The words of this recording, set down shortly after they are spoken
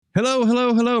Hello,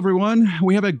 hello, hello, everyone.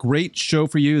 We have a great show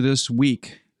for you this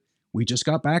week. We just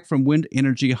got back from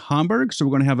WindEnergy Hamburg, so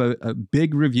we're going to have a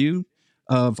big review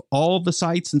of all the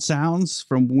sights and sounds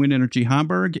from WindEnergy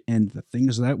Hamburg and the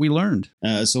things that we learned.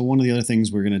 So one of the other things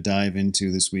we're going to dive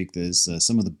into this week is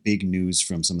some of the big news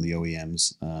from some of the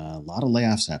OEMs. A lot of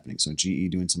layoffs happening. So GE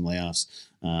doing some layoffs,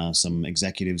 some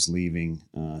executives leaving,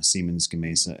 Siemens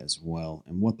Gamesa as well,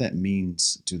 and what that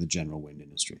means to the general wind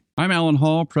industry. I'm Alan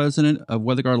Hall, president of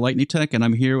WeatherGuard Lightning Tech, and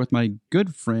I'm here with my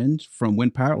good friend from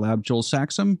Wind Power Lab, Joel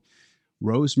Saxum.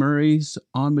 Rosemary's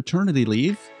on maternity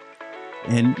leave,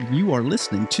 and you are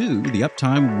listening to the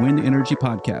Uptime Wind Energy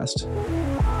Podcast.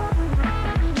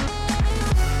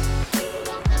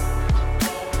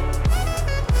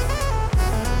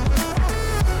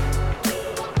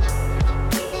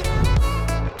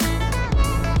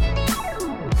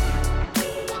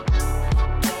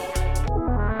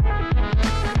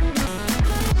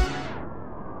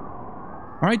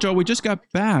 All right, Joel, we just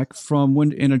got back from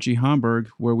WindEnergy Hamburg,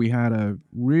 where we had a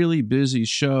really busy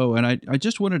show. And I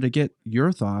just wanted to get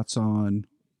your thoughts on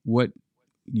what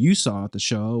you saw at the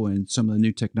show and some of the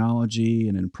new technology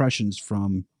and impressions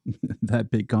from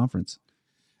that big conference.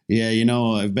 Yeah,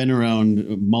 I've been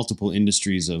around multiple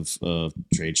industries of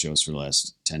trade shows for the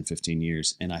last 10, 15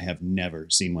 years, and I have never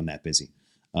seen one that busy.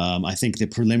 I think the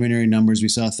preliminary numbers, we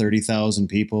saw 30,000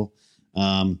 people.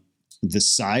 The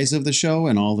size of the show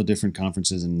and all the different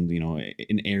conferences and,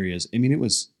 in areas. I mean, it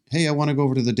was, hey, I want to go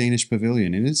over to the Danish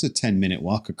Pavilion. And it's a 10-minute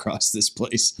walk across this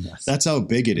place. Yes. That's how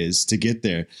big it is to get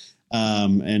there.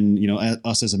 And,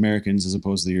 us as Americans, as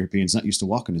opposed to the Europeans, not used to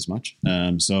walking as much.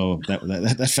 So that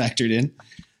factored in.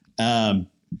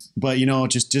 But,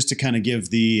 just to kind of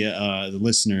give the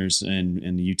listeners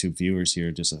and the YouTube viewers here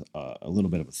just a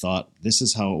little bit of a thought. This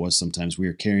is how it was sometimes. We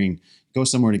were go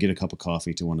somewhere to get a cup of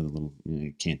coffee to one of the little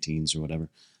canteens or whatever,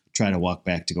 try to walk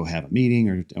back to go have a meeting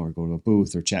or go to a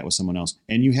booth or chat with someone else.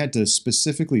 And you had to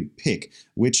specifically pick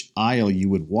which aisle you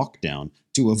would walk down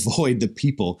to avoid the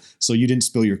people so you didn't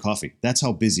spill your coffee. That's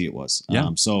how busy it was. Yeah.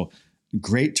 So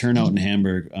great turnout in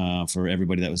Hamburg for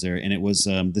everybody that was there. And it was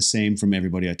the same from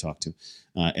everybody I talked to.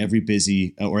 Every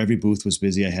booth was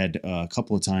busy. I had a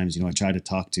couple of times, I tried to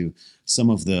talk to some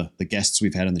of the guests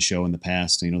we've had on the show in the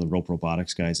past, the Rope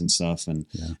Robotics guys and stuff, and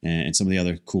some of the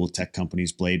other cool tech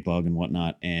companies, Bladebug and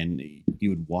whatnot. And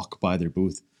you would walk by their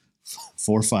booth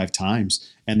 4 or 5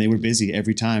 times, and they were busy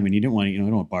every time. And you didn't want to,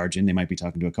 don't want to barge in. They might be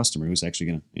talking to a customer who's actually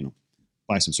going to,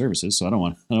 buy some services. So I don't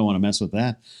want to mess with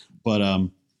that. But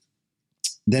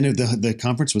then the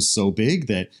conference was so big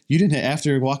that you didn't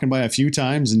after walking by a few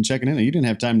times and checking in, you didn't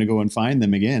have time to go and find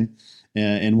them again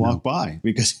and walk by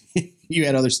because you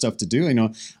had other stuff to do.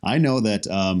 I know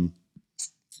that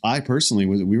I personally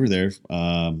we were there.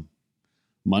 I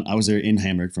was there in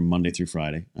Hamburg from Monday through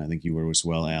Friday. I think you were as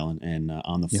well, Alan, and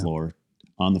on the floor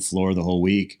the whole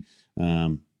week.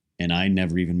 And I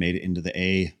never even made it into the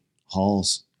A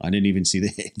halls. I didn't even see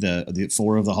the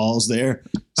 4 of the halls there.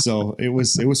 So it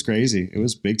was crazy. It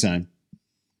was big time.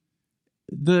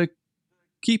 The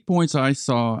key points I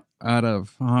saw out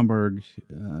of Hamburg,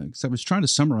 because I was trying to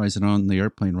summarize it on the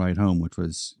airplane ride home, which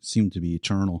seemed to be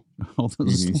eternal. All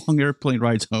those long airplane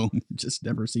rides home just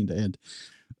never seemed to end.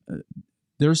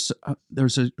 There's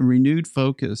a renewed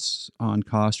focus on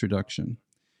cost reduction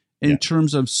in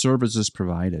terms of services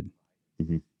provided.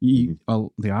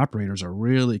 The operators are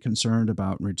really concerned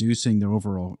about reducing their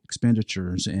overall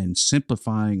expenditures and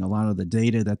simplifying a lot of the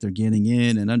data that they're getting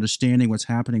in and understanding what's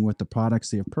happening with the products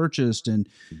they have purchased. And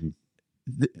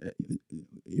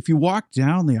if you walk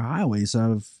down the aisleways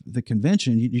of the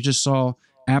convention, you just saw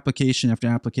application after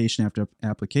application after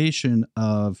application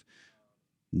of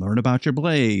learn about your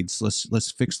blades.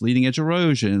 Let's fix leading edge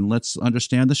erosion. Let's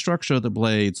understand the structure of the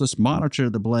blades. Let's monitor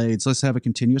the blades. Let's have a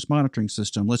continuous monitoring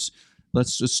system. Let's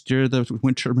just steer the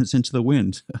wind turbines into the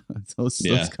wind. those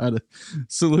kind of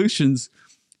solutions,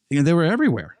 they were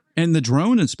everywhere. And the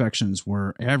drone inspections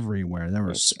were everywhere. There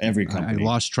was every company. I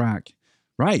lost track.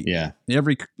 Right. Yeah.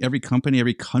 Every company,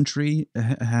 every country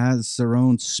has their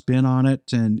own spin on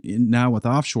it. And now with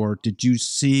offshore, did you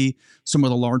see some of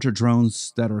the larger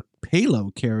drones that are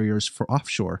payload carriers for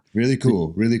offshore? Really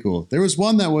cool. Really cool. There was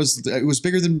one that was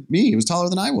bigger than me. It was taller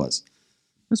than I was.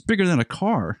 It's bigger than a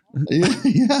car.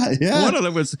 Yeah. One of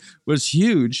them was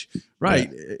huge. Right.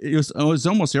 Yeah. It was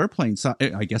almost airplane size.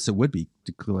 I guess it would be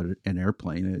declared an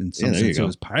airplane in some sense. It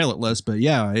was pilotless, but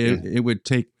it would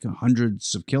take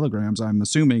hundreds of kilograms, I'm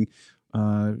assuming,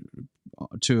 to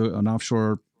an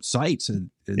offshore site.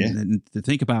 And to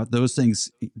think about those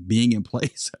things being in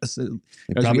place.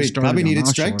 Probably needed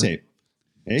strike tape.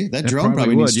 Hey, that It drone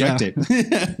probably would, needs struck tape.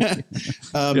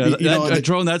 A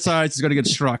drone that size is going to get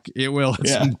struck. It will at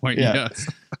some point. Yes.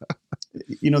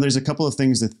 There's a couple of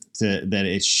things that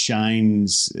it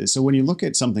shines. So when you look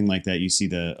at something like that, you see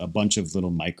a bunch of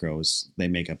little micros. They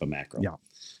make up a macro. Yeah.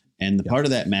 And the part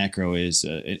of that macro is,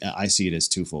 I see it as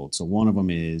twofold. So one of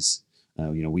them is,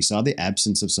 we saw the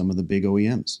absence of some of the big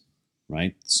OEMs,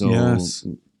 right? So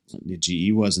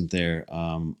GE wasn't there.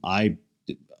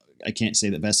 I can't say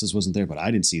that Vestas wasn't there, but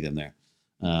I didn't see them there.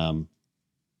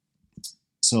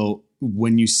 So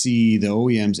when you see the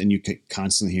OEMs and you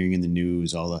constantly hearing in the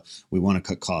news, we want to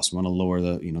cut costs, we want to lower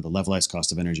the levelized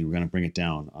cost of energy, we're going to bring it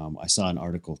down. I saw an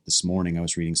article this morning. I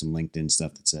was reading some LinkedIn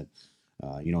stuff that said,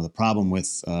 the problem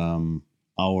with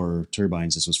our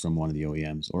turbines, this was from one of the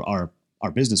OEMs, or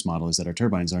our business model is that our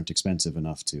turbines aren't expensive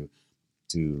enough to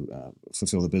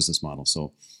fulfill the business model.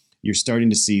 So you're starting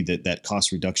to see that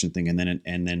cost reduction thing, and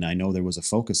then I know there was a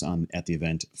focus at the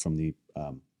event from the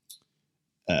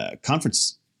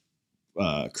conference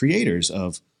creators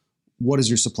of what does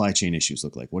your supply chain issues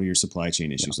look like? What do your supply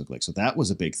chain issues look like? So that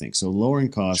was a big thing. So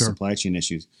lowering costs, supply chain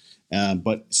issues,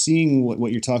 but seeing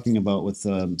what you're talking about with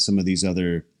some of these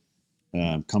other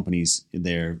companies,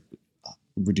 they're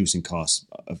reducing costs,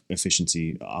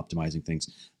 efficiency, optimizing things.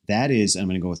 That is, I'm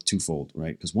going to go with twofold,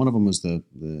 right? Because one of them was the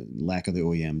lack of the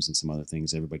OEMs and some other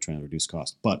things, everybody trying to reduce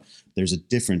cost. But there's a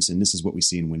difference, and this is what we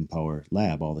see in Wind Power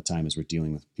Lab all the time as we're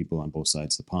dealing with people on both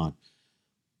sides of the pond.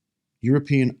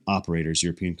 European operators,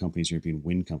 European companies, European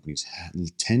wind companies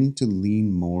tend to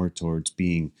lean more towards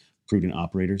being prudent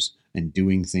operators and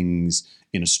doing things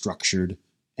in a structured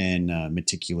and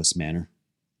meticulous manner.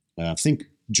 Think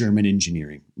German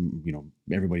engineering.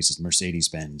 Everybody says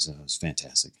Mercedes-Benz is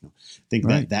fantastic. Think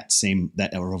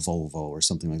that or a Volvo or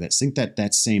something like that. Think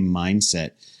that same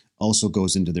mindset also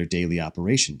goes into their daily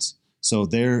operations. So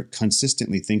they're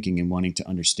consistently thinking and wanting to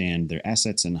understand their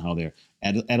assets and how they're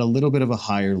at a little bit of a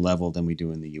higher level than we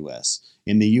do in the U.S.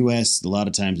 In the U.S., a lot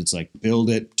of times it's like build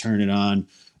it, turn it on.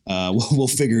 We'll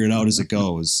figure it out as it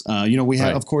goes. We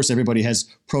have, of course, everybody has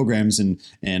programs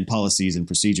and policies and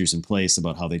procedures in place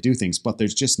about how they do things, but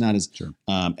there's just not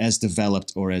as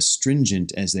developed or as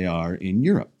stringent as they are in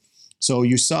Europe. So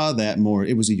you saw that more.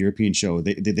 It was a European show.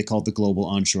 They called it the global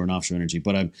onshore and offshore energy.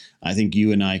 But I think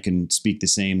you and I can speak the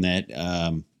same that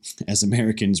as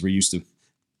Americans, we're used to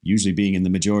usually being in the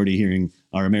majority hearing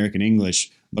our American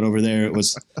English. But over there, it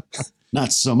was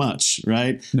not so much,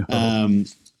 right? No.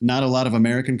 Not a lot of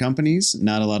American companies,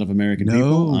 not a lot of American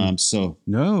people. A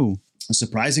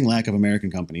surprising lack of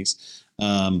American companies.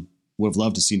 Would have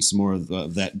loved to see some more of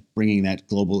that, bringing that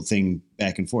global thing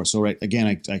back and forth. So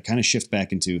again, I kind of shift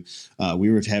back into,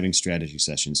 we were having strategy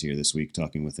sessions here this week,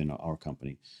 talking within our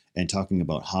company and talking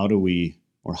about how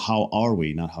are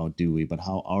we, not how do we, but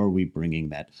how are we bringing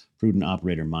that prudent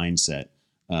operator mindset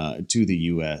to the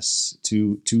U.S.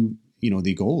 to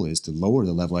the goal is to lower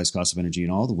the levelized cost of energy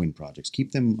in all the wind projects,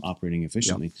 keep them operating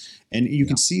efficiently. Yep. And you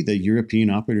can see the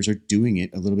European operators are doing it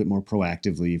a little bit more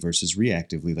proactively versus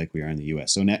reactively like we are in the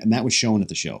U.S. So and that was shown at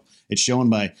the show. It's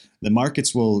shown by the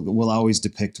markets will always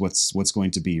depict what's going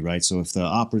to be, right? So if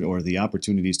the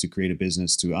opportunities to create a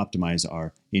business to optimize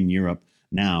are in Europe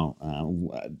now,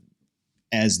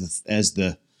 as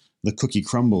the cookie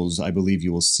crumbles, I believe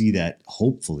you will see that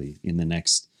hopefully in the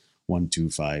next 1, 2,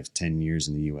 5, 10 years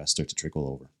in the U.S. start to trickle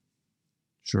over.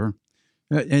 Sure.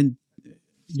 And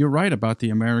you're right about the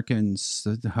Americans,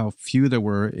 how few there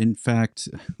were. In fact,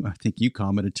 I think you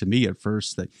commented to me at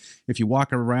first that if you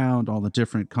walk around all the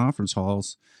different conference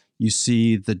halls, you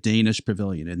see the Danish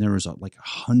pavilion, and there was like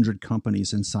 100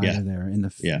 companies inside of there. In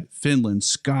Finland,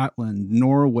 Scotland,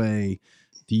 Norway,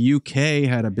 the UK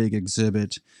had a big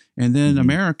exhibit. And then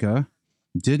America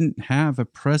didn't have a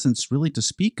presence really to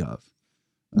speak of.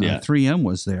 3M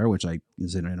was there, which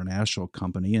is an international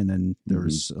company, and then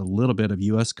there's a little bit of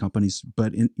U.S. companies.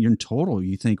 But in total,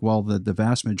 you think, well, the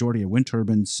vast majority of wind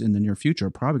turbines in the near future are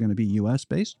probably going to be U.S.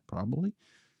 based, probably.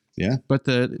 Yeah. But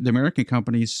the American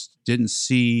companies didn't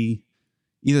see,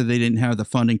 either they didn't have the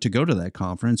funding to go to that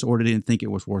conference, or they didn't think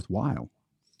it was worthwhile.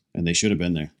 And they should have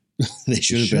been there. They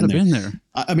should have been there.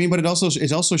 I mean, but it also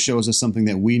shows us something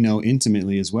that we know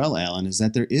intimately as well, Alan, is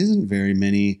that there isn't very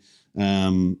many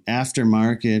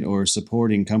aftermarket or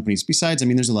supporting companies. Besides, I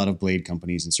mean, there's a lot of blade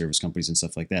companies and service companies and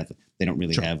stuff like that. They don't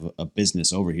really have a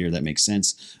business over here that makes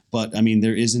sense. But I mean,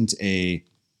 there isn't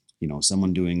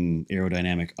someone doing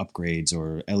aerodynamic upgrades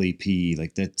or LEP.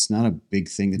 Like that's not a big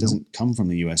thing. That doesn't come from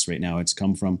the US right now. It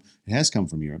has come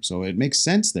from Europe. So it makes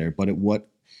sense there. But what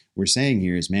we're saying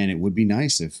here is, man, it would be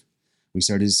nice if we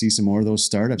started to see some more of those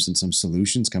startups and some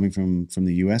solutions coming from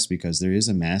the US, because there is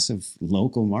a massive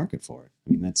local market for it.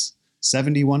 I mean,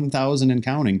 71,000 and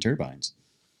counting turbines.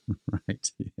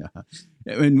 Right. Yeah.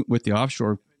 And with the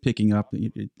offshore picking up,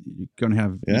 you're going to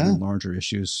have even larger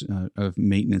issues of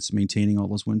maintenance, maintaining all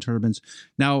those wind turbines.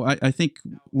 Now, I think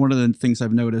one of the things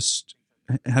I've noticed,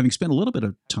 having spent a little bit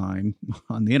of time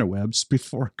on the interwebs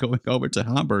before going over to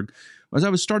Hamburg, was I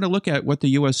was starting to look at what the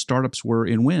U.S. startups were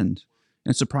in wind.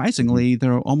 And surprisingly,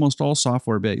 they're almost all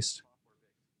software based.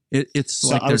 It's so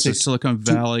like there's a Silicon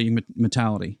Valley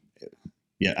mentality.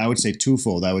 Yeah, I would say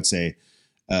twofold. I would say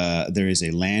there is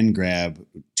a land grab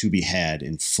to be had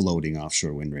in floating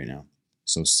offshore wind right now.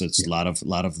 So it's a lot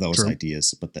of those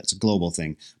ideas, but that's a global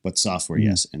thing. But software,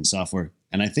 yes, and software,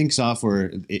 and I think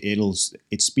software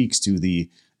it speaks to the.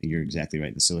 You're exactly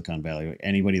right. The Silicon Valley.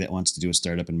 Anybody that wants to do a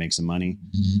startup and make some money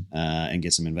and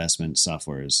get some investment,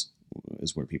 software is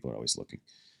where people are always looking.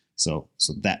 So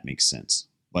that makes sense.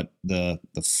 But the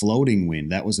floating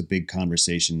wind, that was a big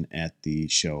conversation at the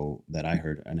show that I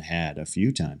heard and had a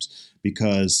few times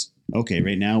because, okay,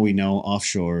 right now we know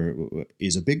offshore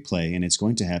is a big play and it's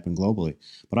going to happen globally.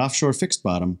 But offshore fixed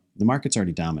bottom, the market's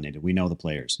already dominated. We know the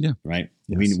players, right?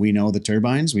 Yes. We know the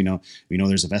turbines. We know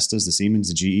there's the Vestas, the Siemens,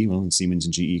 the GE. Well, Siemens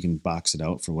and GE can box it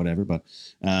out for whatever. But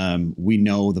we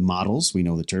know the models. We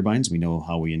know the turbines. We know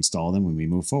how we install them when we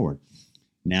move forward.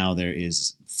 Now there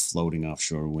is floating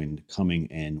offshore wind coming,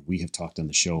 and we have talked on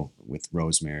the show with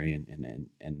Rosemary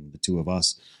and the two of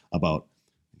us about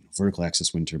vertical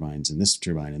axis wind turbines and this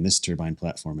turbine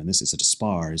platform, and this, is it a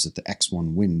SPAR? Is it the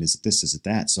X1 wind? Is it this? Is it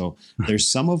that? So there's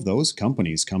some of those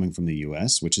companies coming from the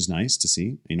U.S., which is nice to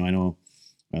see. I know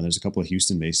there's a couple of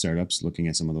Houston-based startups looking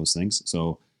at some of those things.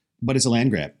 So, but it's a land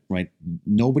grab, right?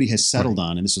 Nobody has settled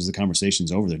on, and this was the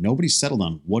conversations over there. Nobody's settled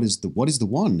on what is the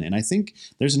one. And I think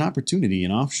there's an opportunity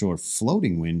in offshore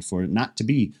floating wind for it not to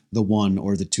be the 1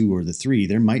 or the 2 or the 3.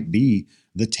 There might be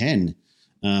the 10,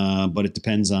 but it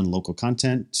depends on local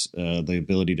content, the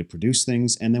ability to produce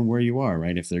things, and then where you are,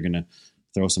 right? If they're going to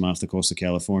throw some off the coast of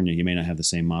California, you may not have the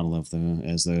same model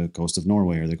as the coast of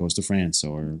Norway or the coast of France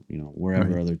or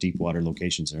wherever other deep water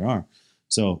locations there are.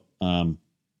 So.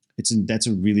 That's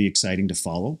a really exciting to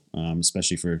follow,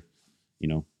 especially for,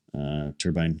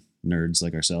 turbine nerds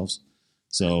like ourselves.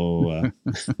 So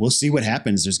we'll see what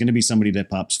happens. There's going to be somebody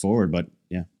that pops forward, but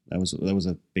yeah, that was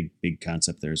a big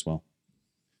concept there as well.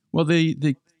 Well,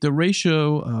 the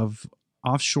ratio of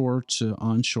offshore to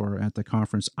onshore at the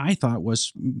conference, I thought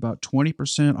was about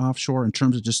 20% offshore in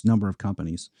terms of just number of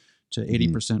companies to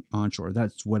 80% onshore.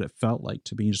 That's what it felt like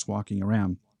to me just walking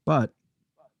around. But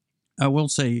I will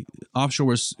say offshore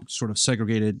was sort of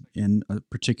segregated in a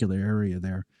particular area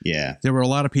there. Yeah. There were a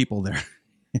lot of people there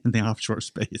in the offshore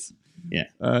space.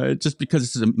 Yeah. Just because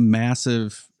it's a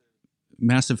massive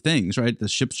things, right? The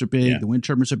ships are big, the wind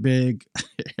turbines are big,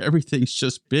 everything's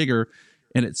just bigger.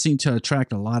 And it seemed to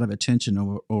attract a lot of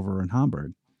attention over in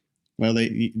Hamburg. Well,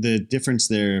 the difference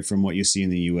there from what you see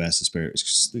in the U.S. is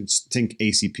think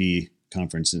ACP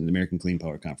conference and the American Clean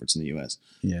Power Conference in the U.S.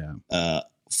 Yeah.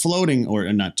 Floating,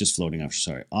 or not just floating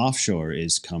offshore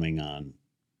is coming on.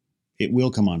 It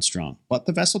will come on strong, but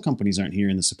the vessel companies aren't here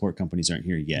and the support companies aren't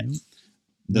here yet.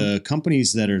 Mm-hmm. The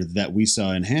companies that we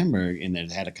saw in Hamburg and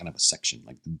that had a kind of a section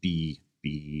like the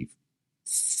B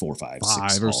 4, 5,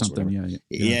 6 or something.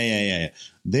 Yeah.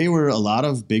 They were a lot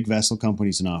of big vessel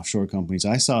companies and offshore companies.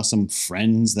 I saw some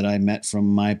friends that I met from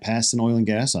my past in oil and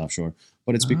gas offshore,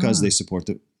 but it's because they support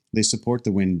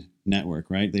the wind network,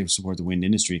 right? They support the wind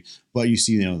industry. But you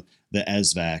see, the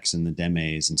SVACs and the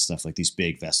DEMEs and stuff like these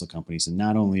big vessel companies. And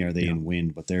not only are they in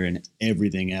wind, but they're in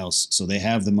everything else. So they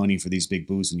have the money for these big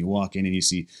booths. And you walk in and you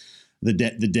see the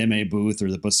DEME booth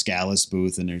or the Boskalis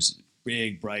booth, and there's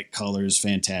big, bright colors,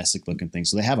 fantastic looking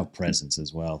things. So they have a presence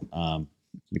as well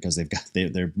because they've got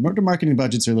their marketing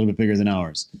budgets are a little bit bigger than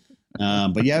ours.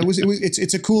 But yeah,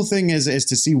 it's a cool thing as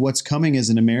to see what's coming as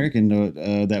an American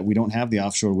that we don't have the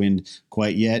offshore wind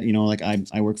quite yet. Like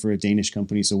I work for a Danish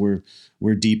company, so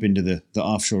we're deep into the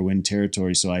offshore wind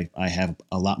territory. So I have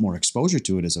a lot more exposure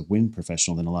to it as a wind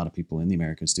professional than a lot of people in the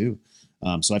Americas do.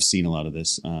 So I've seen a lot of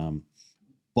this,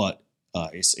 but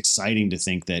it's exciting to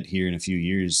think that here in a few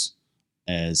years,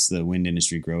 as the wind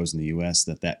industry grows in the U.S.,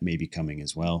 that may be coming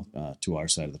as well to our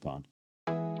side of the pond.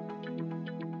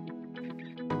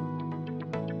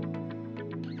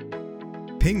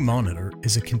 Ping Monitor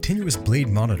is a continuous blade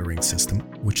monitoring system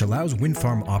which allows wind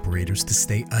farm operators to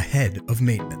stay ahead of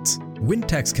maintenance. Wind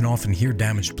techs can often hear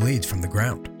damaged blades from the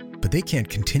ground. but they can't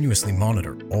continuously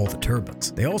monitor all the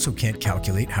turbines. They also can't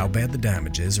calculate how bad the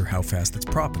damage is or how fast it's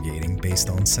propagating based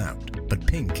on sound. But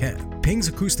Ping can. Ping's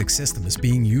acoustic system is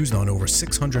being used on over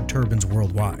 600 turbines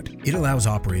worldwide. It allows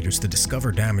operators to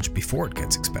discover damage before it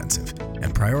gets expensive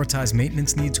and prioritize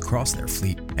maintenance needs across their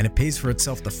fleet, and it pays for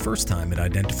itself the first time it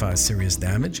identifies serious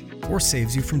damage or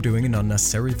saves you from doing an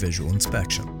unnecessary visual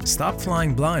inspection. Stop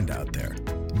flying blind out there.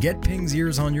 Get Ping's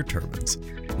ears on your turbines.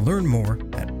 Learn more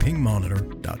at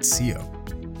pingmonitor.co.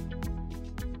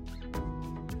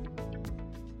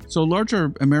 So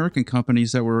larger American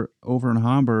companies that were over in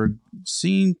Hamburg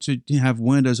seem to have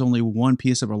wind as only one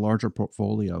piece of a larger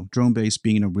portfolio. Drone-based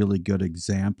being a really good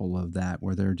example of that,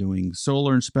 where they're doing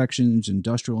solar inspections,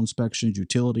 industrial inspections,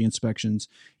 utility inspections,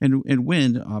 and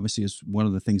wind obviously is one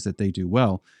of the things that they do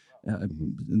well.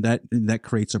 That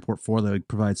creates a portfolio that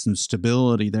provides some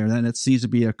stability there. And it seems to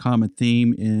be a common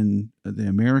theme in the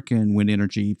American wind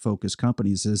energy focused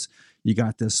companies is you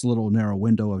got this little narrow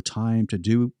window of time to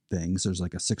do things. There's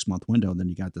like a 6-month window, and then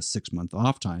you got the 6-month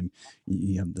off time.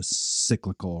 You have the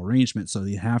cyclical arrangement. So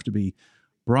you have to be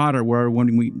broader, where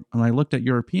when I looked at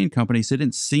European companies, they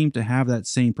didn't seem to have that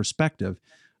same perspective.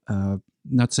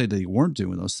 Not to say they weren't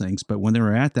doing those things, but when they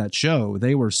were at that show,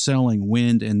 they were selling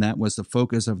wind, and that was the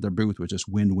focus of their booth, was just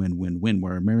wind, wind, wind, wind,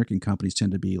 where American companies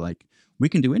tend to be like, we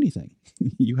can do anything.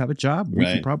 You have a job, we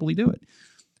can probably do it.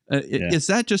 Is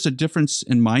that just a difference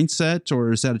in mindset,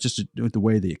 or is that just the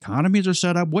way the economies are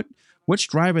set up? What's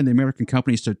driving the American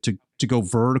companies to go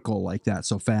vertical like that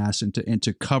so fast and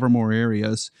to cover more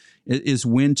areas? Is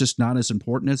wind just not as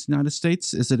important as the United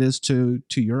States as it is to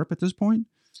Europe at this point?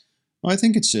 Well, I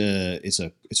think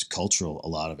it's cultural, a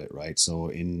lot of it, right? So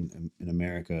in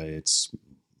America, it's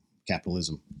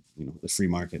capitalism, the free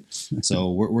market.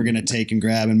 So we're going to take and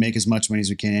grab and make as much money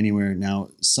as we can anywhere. Now,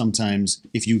 sometimes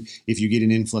if you get an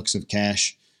influx of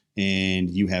cash and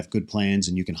you have good plans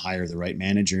and you can hire the right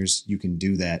managers, you can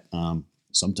do that.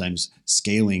 Sometimes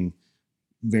scaling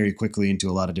very quickly into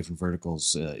a lot of different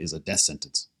verticals is a death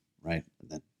sentence, right?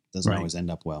 That doesn't always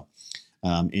end up well.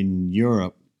 In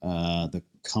Europe, the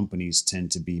companies tend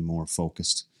to be more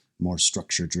focused, more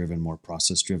structure driven, more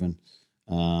process driven,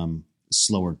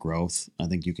 slower growth. I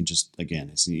think you can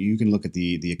you can look at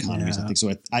the economies. I think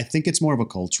so. I think it's more of a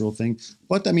cultural thing,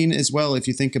 but I mean, as well, if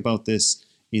you think about this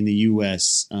in the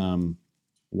U.S.,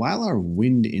 while our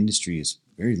wind industry is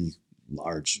very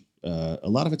large, a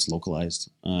lot of it's localized.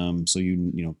 So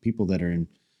people that are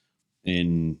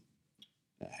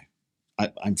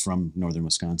I'm from northern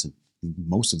Wisconsin.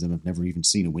 Most of them have never even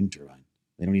seen a wind turbine.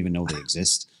 They don't even know they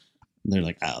exist. They're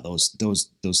like,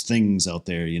 those things out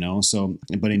there, So,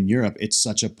 but in Europe, it's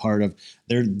such a part of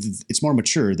it's more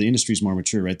mature. The industry's more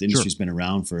mature, right? The industry's been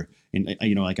around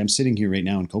like I'm sitting here right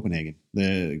now in Copenhagen.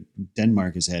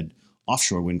 Denmark has had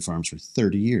offshore wind farms for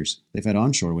 30 years. They've had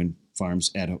onshore wind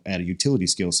farms at a utility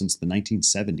scale since the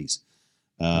 1970s.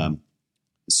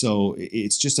 So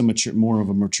it's just more of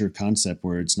a mature concept,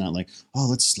 where it's not like,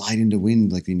 let's slide into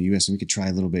wind like in the US and we could try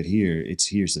a little bit here.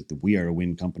 It's like we are a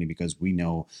wind company because we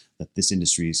know that this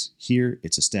industry is here.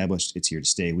 It's established. It's here to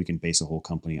stay. We can base a whole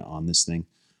company on this thing.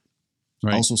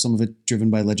 Right. Also, some of it driven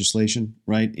by legislation,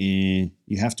 right? You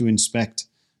have to inspect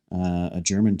a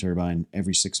German turbine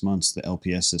every 6 months, the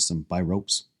LPS system, by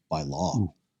ropes, by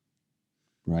law,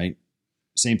 right?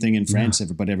 Same thing in France,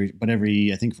 but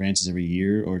I think France is every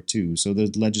year or two. So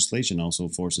the legislation also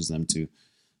forces them to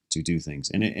do things.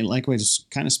 And likewise,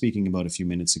 kind of speaking about a few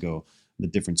minutes ago, the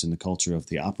difference in the culture of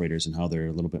the operators and how they're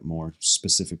a little bit more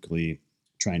specifically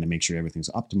trying to make sure everything's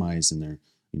optimized and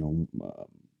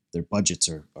their budgets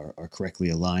are correctly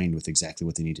aligned with exactly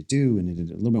what they need to do, and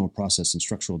a little bit more process and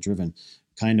structural driven,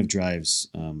 kind of drives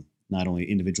not only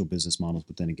individual business models,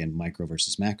 but then again, micro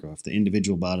versus macro. If the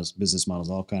individual business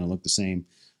models all kind of look the same,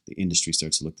 the industry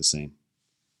starts to look the same.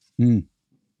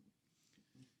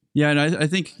 Yeah, and I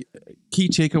think key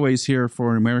takeaways here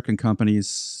for American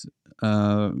companies.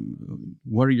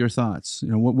 What are your thoughts?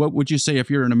 What would you say if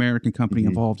you're an American company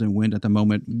involved in wind at the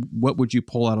moment? What would you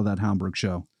pull out of that Hamburg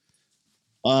show?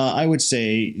 I would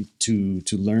say to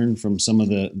learn from some of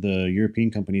the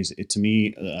European companies. To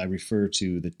me, I refer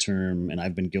to the term, and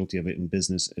I've been guilty of it in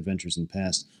business adventures in the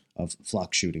past, of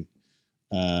flock shooting.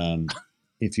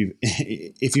 If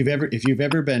you've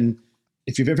ever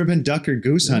been duck or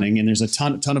goose hunting, and there's a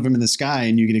ton of them in the sky,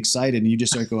 and you get excited and you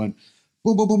just start going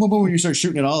boom, boom, boom, boom, boom, and you start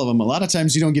shooting at all of them. A lot of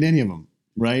times you don't get any of them,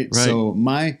 right? So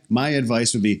my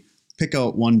advice would be pick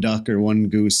out one duck or one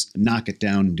goose, knock it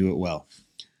down, and do it well.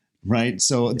 Right.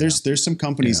 So there's some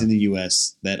companies in the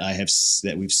U.S.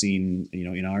 that we've seen,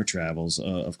 in our travels,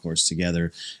 of course,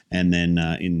 together, and then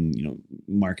in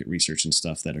market research and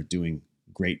stuff, that are doing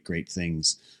great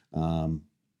things on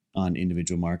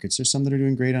individual markets. There's some that are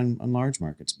doing great on large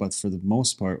markets. But for the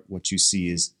most part, what you see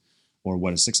is, or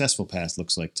what a successful path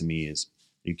looks like to me is,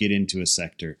 you get into a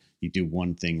sector, you do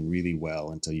one thing really well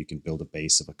until you can build a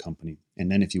base of a company.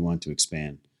 And then if you want to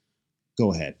expand,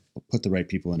 go ahead, put the right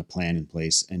people in a plan in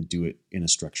place and do it in a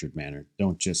structured manner.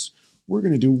 Don't just, we're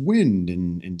going to do wind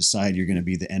and decide you're going to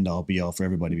be the end all be all for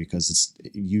everybody, because it's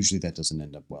usually that doesn't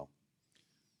end up well.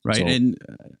 Right. So, and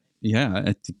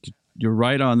I think you're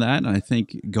right on that. And I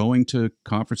think going to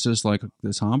conferences like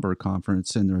this Hamburg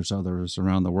conference, and there's others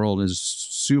around the world, is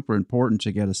super important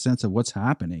to get a sense of what's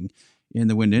happening in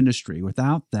the wind industry.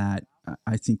 Without that,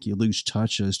 I think you lose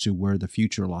touch as to where the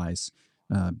future lies.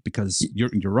 Because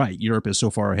you're right, Europe is so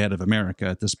far ahead of America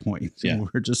at this point. So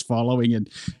we're just following, and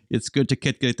it's good to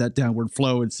get that downward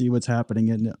flow and see what's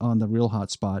happening on the real hot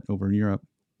spot over in Europe.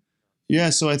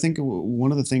 Yeah, so I think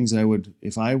one of the things I would,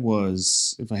 if I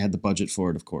had the budget for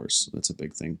it, of course, that's a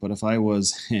big thing. But if I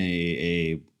was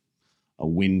a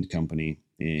wind company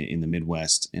in the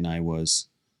Midwest, and I was,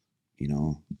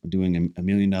 doing $1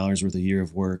 million worth a year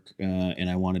of work, and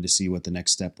I wanted to see what the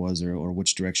next step was, or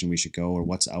which direction we should go, or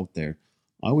what's out there,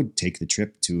 I would take the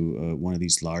trip to one of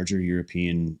these larger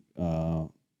European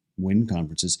wind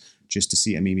conferences just to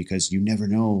see. I mean, because you never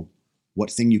know what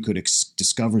thing you could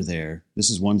discover there. This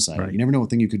is one side. Right. You never know what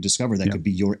thing you could discover that could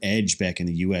be your edge back in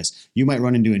the U.S. You might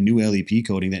run into a new LEP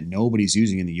coating that nobody's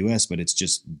using in the U.S., but it's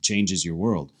just changes your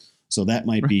world. So that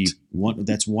might be one.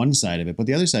 That's one side of it. But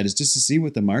the other side is just to see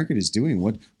what the market is doing,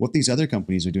 what these other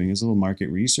companies are doing. It's a little market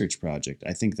research project.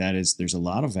 I think there's a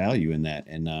lot of value in that.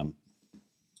 And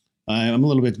I'm a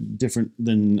little bit different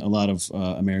than a lot of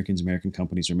American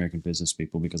companies or American business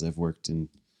people, because I've worked in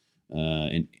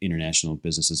international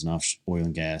businesses and offshore oil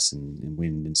and gas and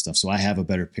wind and stuff. So I have a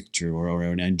better picture, or I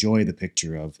enjoy the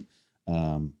picture of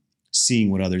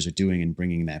seeing what others are doing and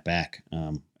bringing that back,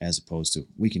 as opposed to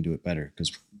we can do it better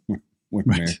because we're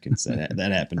Americans.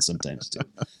 That happens sometimes too.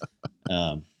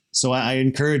 So I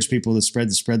encourage people to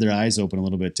spread their eyes open a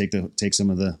little bit, take some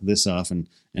of this off and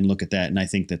look at that. And I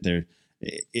think that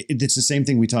it's the same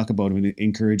thing we talk about when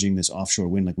encouraging this offshore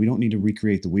wind. Like, we don't need to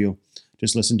recreate the wheel.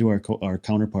 Just listen to our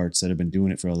counterparts that have been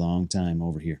doing it for a long time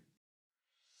over here.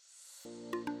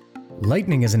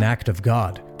 Lightning is an act of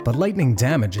God, but lightning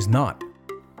damage is not.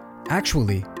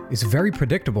 Actually, it's very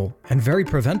predictable and very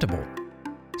preventable.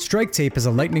 Strike Tape is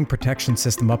a lightning protection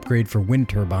system upgrade for wind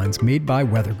turbines made by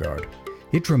WeatherGuard.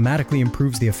 It dramatically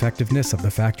improves the effectiveness of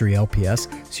the factory LPS,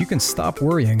 so you can stop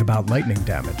worrying about lightning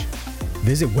damage.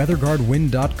 Visit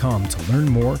weatherguardwind.com to learn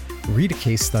more, read a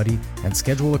case study, and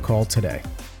schedule a call today.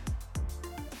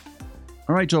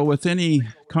 All right, Joel, with any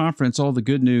conference, all the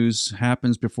good news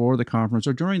happens before the conference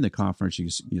or during the conference.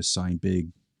 You sign big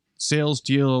sales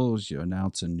deals, you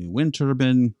announce a new wind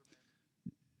turbine,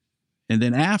 and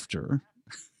then after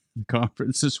the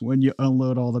conference is when you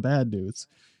unload all the bad news.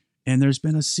 And there's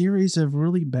been a series of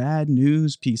really bad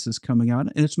news pieces coming out.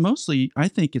 And I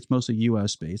think it's mostly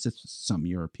U.S. based. It's some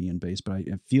European based, but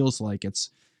it feels like it's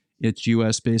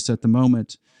U.S. based at the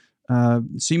moment.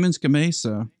 Siemens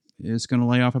Gamesa is going to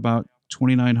lay off about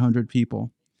 2,900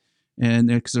 people, and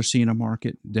because they're seeing a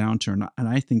market downturn. And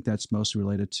I think that's mostly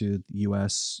related to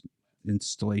U.S.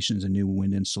 installations and new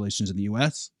wind installations in the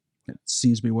U.S. It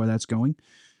seems to be where that's going.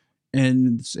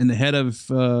 And the head of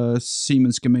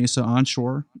Siemens Gamesa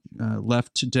onshore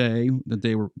left today.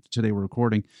 Today we're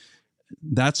recording.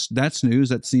 That's news.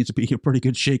 That seems to be a pretty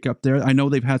good shakeup there. I know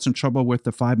they've had some trouble with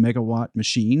the 5 megawatt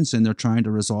machines, and they're trying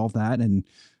to resolve that. And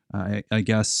I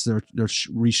guess they're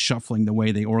reshuffling the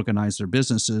way they organize their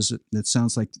businesses. It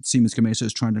sounds like Siemens Gamesa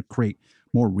is trying to create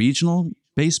more regional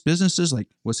based businesses. Like,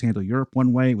 let's handle Europe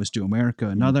one way, let's do America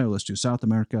another, let's do South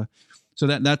America. So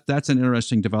that's an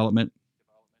interesting development.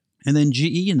 And then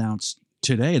GE announced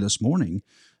this morning,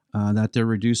 that they're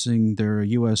reducing their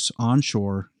U.S.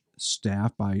 onshore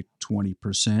staff by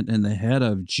 20%. And the head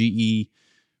of GE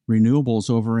Renewables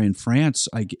over in France,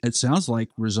 it sounds like,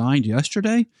 resigned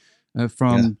yesterday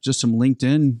from just some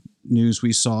LinkedIn news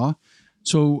we saw.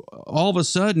 So all of a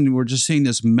sudden, we're just seeing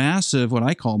this massive, what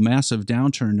I call massive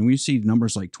downturn. And we see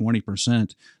numbers like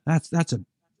 20%. That's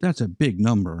a big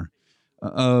number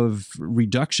of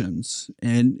reductions.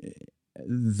 And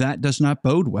that does not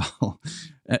bode well.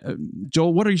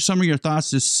 Joel, what are some of your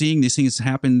thoughts just seeing these things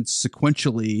happen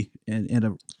sequentially in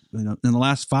the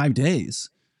last 5 days?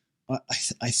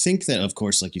 I think that, of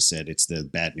course, like you said, it's the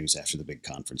bad news after the big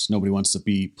conference. Nobody wants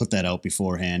to put that out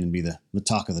beforehand and be the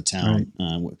talk of the town,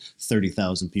 with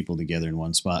 30,000 people together in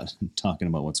one spot talking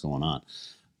about what's going on.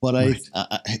 But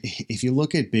if you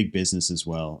look at big business as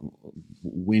well,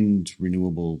 wind,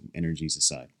 renewable energies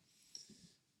aside,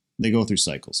 they go through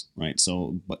cycles, right?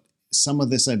 So, but some of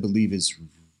this, I believe, is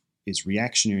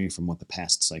reactionary from what the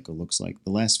past cycle looks like.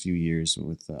 The last few years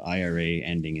with the IRA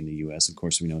ending in the U.S., of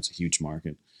course, we know it's a huge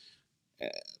market.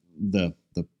 The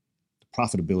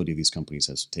profitability of these companies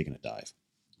has taken a dive.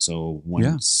 So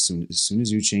as soon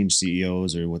as you change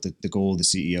CEOs or what the goal of the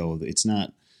CEO, it's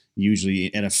not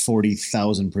usually at a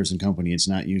 40,000 person company. It's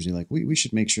not usually like we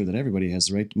should make sure that everybody has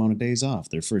the right amount of days off.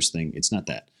 Their first thing, it's not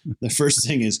that. The first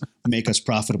thing is make us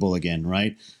profitable again,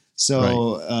 right?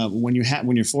 So when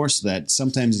you're forced to that,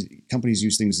 sometimes companies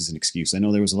use things as an excuse. I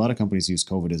know there was a lot of companies use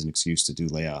COVID as an excuse to do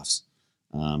layoffs.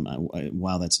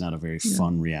 While that's not a very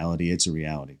fun reality, it's a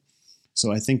reality.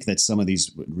 So I think that some of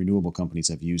these renewable companies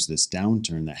have used this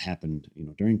downturn that happened,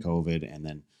 during COVID, and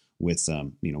then with,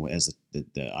 as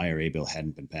the IRA bill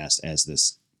hadn't been passed, as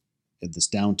this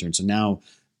downturn. So now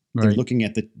they're looking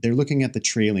at the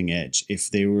trailing edge.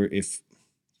 If you're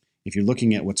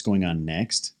looking at what's going on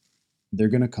next, they're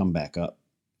going to come back up,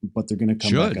 but they're going to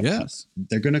come back up. Yes.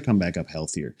 They're going to come back up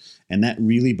healthier, and that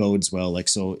really bodes well. Like,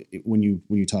 so when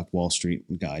you talk Wall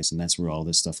Street guys, and that's where all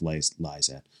this stuff lies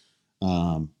at.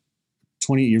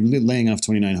 You're laying off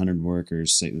 2,900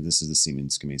 workers. Say this is the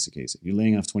Siemens Gamesa case. You're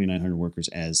laying off 2,900 workers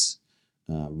as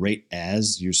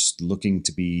you're looking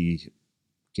to be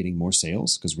getting more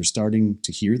sales, because we're starting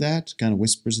to hear that kind of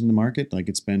whispers in the market. Like,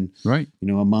 it's been a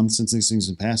month since these things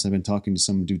have passed. I've been talking to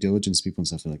some due diligence people and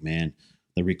stuff. They're like, man,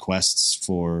 the requests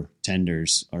for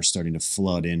tenders are starting to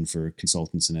flood in for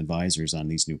consultants and advisors on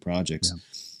these new projects.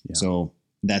 Yeah. So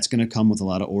that's going to come with a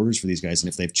lot of orders for these guys. And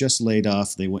if they've just laid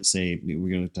off, they would say,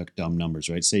 we're going to talk dumb numbers,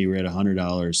 right? Say you were at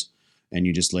 $100 and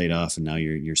you just laid off, and now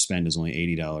your spend is only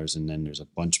 $80, and then there's a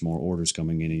bunch more orders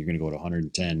coming in, and you're going to go to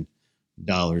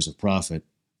 $110 of profit.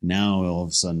 Now all of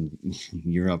a sudden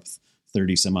you're up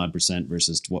 30 some odd %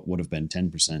 versus what would have been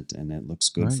 10, and that looks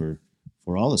good for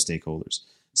all the stakeholders.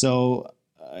 So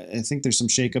I think there's some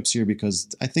shakeups here,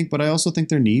 but I also think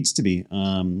there needs to be.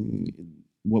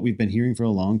 What we've been hearing for a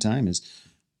long time is,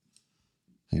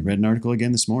 I read an article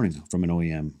again this morning from an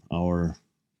OEM. Our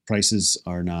prices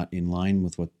are not in line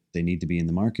with what they need to be in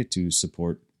the market to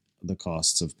support the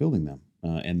costs of building them.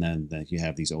 And then that you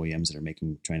have these OEMs that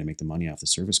are trying to make the money off the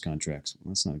service contracts.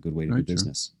 Well, that's not a good way to do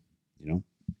business,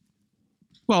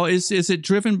 Well, is it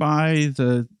driven by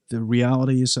the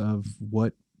realities of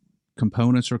what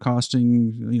components are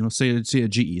costing? Say a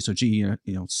GE. So GE,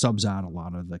 subs out a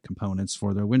lot of the components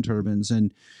for their wind turbines,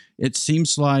 and it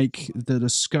seems like the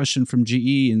discussion from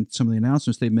GE and some of the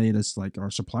announcements they made is like, our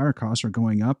supplier costs are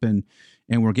going up, and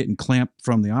we're getting clamped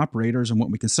from the operators and what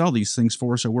we can sell these things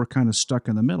for. So we're kind of stuck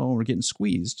in the middle. We're getting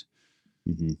squeezed.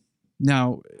 Mm-hmm.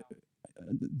 Now,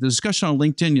 the discussion on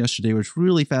LinkedIn yesterday was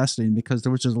really fascinating, because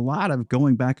there was just a lot of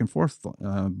going back and forth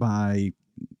by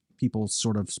people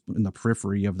sort of in the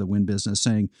periphery of the wind business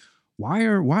saying,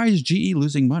 why is GE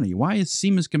losing money? Why is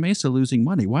Siemens Gamesa losing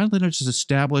money? Why don't they just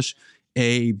establish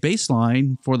a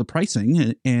baseline for the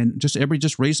pricing and just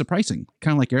raise the pricing?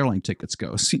 Kind of like airline tickets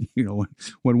goes.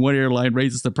 When one airline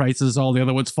raises the prices, all the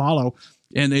other ones follow,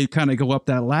 and they kind of go up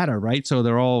that ladder, right? So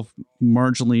they're all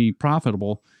marginally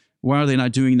profitable. Why are they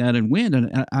not doing that in wind?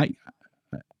 And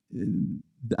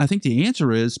I think the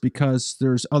answer is because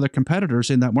there's other competitors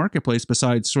in that marketplace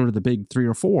besides sort of the big 3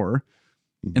 or 4,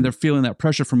 and they're feeling that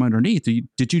pressure from underneath.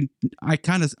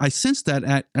 I sensed that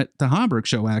at the Hamburg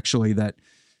show, actually, that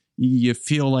you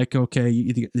feel like, okay,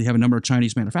 you have a number of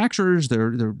Chinese manufacturers.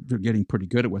 They're getting pretty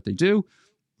good at what they do.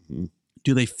 Mm-hmm.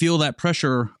 Do they feel that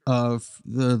pressure of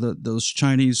those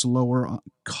Chinese lower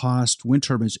cost wind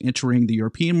turbines entering the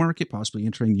European market, possibly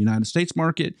entering the United States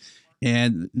market?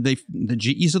 And the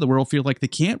GEs of the world feel like they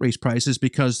can't raise prices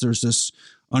because there's this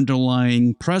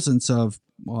underlying presence of,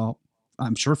 well,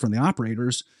 I'm sure from the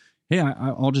operators, hey,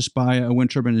 I'll just buy a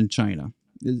wind turbine in China.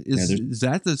 Is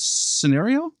that the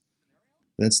scenario?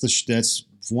 That's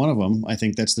one of them. I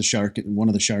think that's one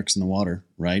of the sharks in the water,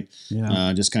 right?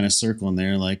 Yeah. Just kind of circling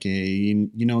there, like you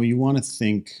want to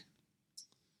think.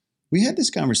 We had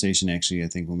this conversation actually, I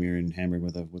think, when we were in Hamburg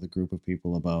with a group of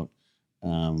people about.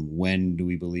 When do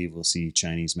we believe we'll see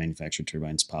Chinese manufactured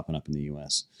turbines popping up in the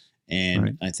U.S.?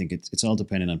 And I think it's all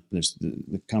dependent on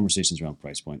the conversations around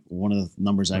price point. One of the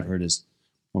numbers I've heard is,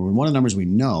 or one of the numbers we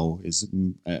know is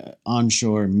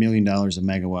onshore $1 million a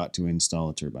megawatt to install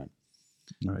a turbine.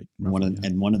 Right.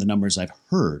 And one of the numbers I've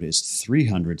heard is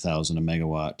 $300,000 a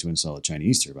megawatt to install a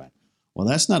Chinese turbine. Well,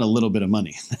 that's not a little bit of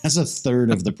money. That's a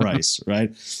third of the price, right?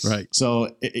 Right.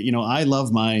 So, I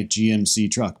love my GMC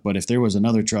truck, but if there was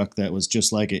another truck that was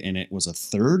just like it and it was a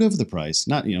third of the price,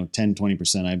 not, 10,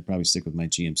 20%, I'd probably stick with my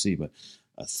GMC, but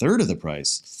a third of the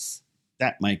price,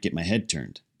 that might get my head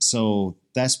turned. So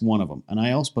that's one of them. And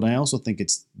I also think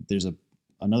there's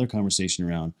another conversation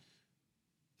around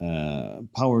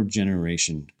power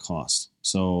generation costs.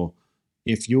 So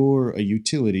if you're a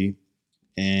utility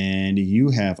and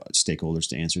you have stakeholders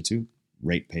to answer to,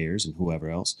 ratepayers and whoever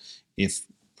else, if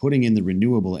putting in the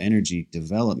renewable energy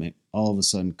development all of a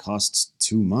sudden costs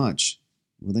too much,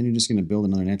 well, then you're just going to build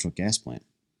another natural gas plant.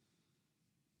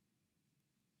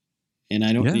 And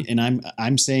I don't, and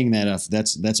I'm saying that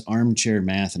that's armchair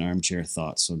math and armchair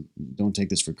thoughts. So don't take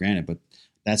this for granted, but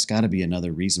that's got to be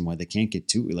another reason why they can't get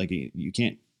to, like, you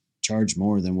can't charge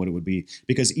more than what it would be,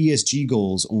 because ESG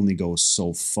goals only go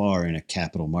so far in a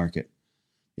capital market.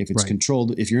 If it's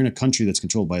controlled, if you're in a country that's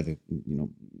controlled by the,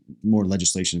 more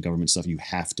legislation and government stuff, you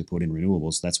have to put in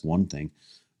renewables. That's one thing.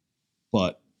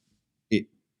 But it,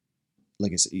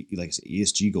 like I said,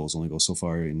 ESG goals only go so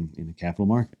far in a capital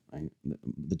market. Right?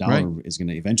 The dollar is going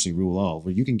to eventually rule all.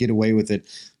 Where you can get away with it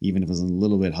even if it's a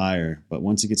little bit higher. But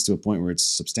once it gets to a point where it's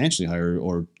substantially higher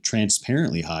or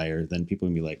transparently higher, then people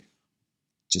can be like,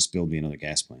 just build me another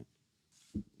gas plant.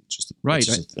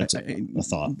 That's a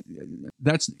thought.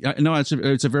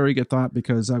 It's a very good thought,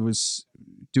 because I was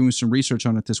doing some research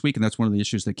on it this week, and that's one of the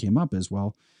issues that came up as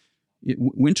well.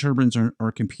 Wind turbines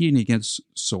are competing against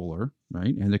solar,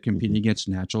 right? And they're competing against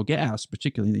natural gas,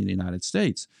 particularly in the United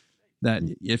States. That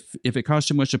if it costs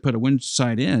too much to put a wind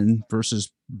site in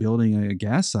versus building a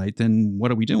gas site, then what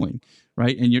are we doing,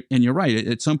 right? And you're right.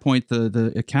 At some point,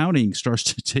 the accounting starts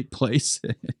to take place.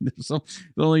 So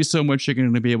there's only so much you're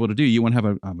going to be able to do. You want to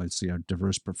have obviously a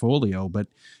diverse portfolio, but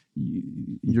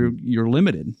you're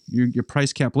limited. Your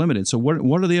price cap limited. So what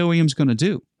are the OEMs going to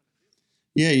do?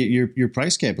 Yeah, your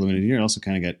price cap limited. You're also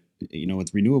kind of got,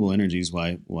 with renewable energies.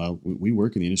 While we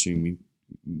work in the industry and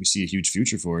we see a huge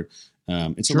future for it,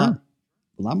 it's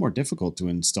a lot more difficult to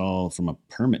install from a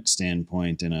permit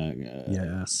standpoint and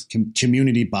a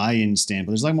community buy-in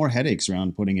standpoint. There's a lot more headaches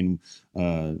around putting in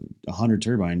 100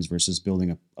 turbines versus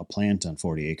building a plant on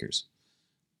 40 acres.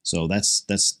 So that's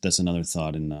another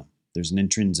thought, and there's an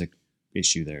intrinsic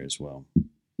issue there as well.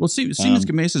 Well, Siemens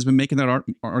Gamesa has been making that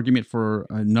argument for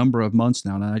a number of months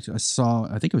now, and I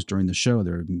think it was during the show, they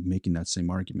were making that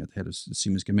same argument. The head of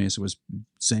Siemens Gamesa was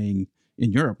saying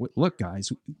in Europe, look,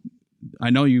 guys, I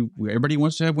know everybody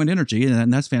wants to have wind energy,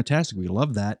 and that's fantastic. We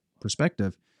love that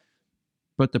perspective,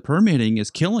 but the permitting is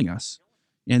killing us.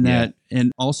 And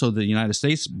and also the United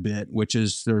States bit, which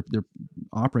is their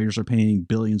operators are paying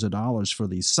billions of dollars for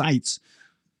these sites.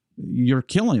 You're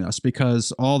killing us,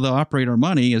 because all the operator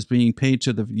money is being paid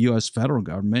to the U.S. federal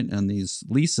government and these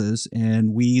leases,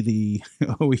 and we, the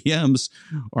OEMs,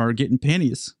 are getting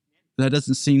pennies. That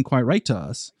doesn't seem quite right to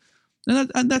us.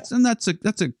 And that's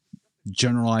a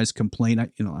generalized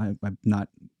complaint. I'm not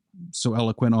so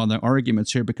eloquent on the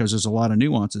arguments here because there's a lot of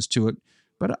nuances to it,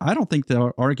 but I don't think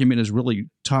the argument is really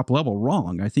top level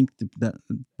wrong. I think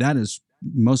that is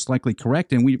most likely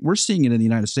correct, and we're seeing it in the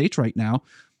United States right now.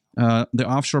 The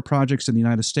offshore projects in the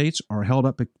United States are held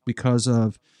up because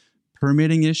of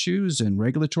permitting issues and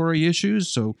regulatory issues.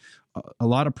 So a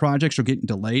lot of projects are getting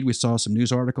delayed. We saw some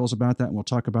news articles about that, and we'll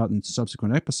talk about in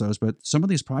subsequent episodes. But some of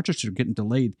these projects are getting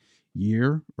delayed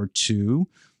year or two,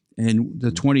 and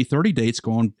the 2030 date's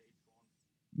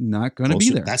not going to be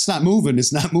there. That's not moving.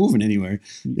 It's not moving anywhere.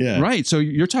 Yeah. Right. So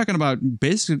you're talking about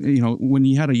basically, when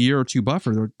you had a year or two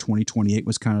buffer, 2028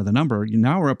 was kind of the number.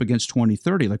 Now we're up against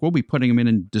 2030. Like, we'll be putting them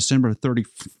in December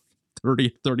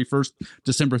 31st,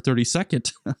 December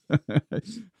 32nd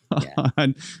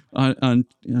on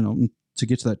to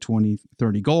get to that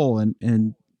 2030 goal.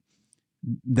 And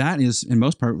that is in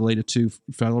most part related to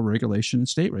federal regulation and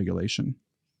state regulation.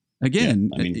 Again,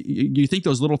 you think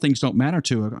those little things don't matter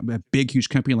to a big, huge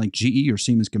company like GE or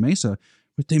Siemens Gamesa,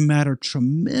 but they matter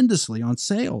tremendously on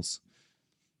sales.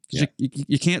 Yeah.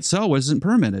 You can't sell what isn't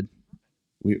permitted.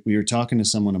 We were talking to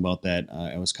someone about that.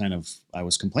 I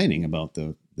was complaining about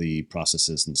the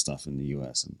processes and stuff in the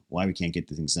U.S. and why we can't get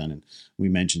the things done. And we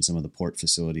mentioned some of the port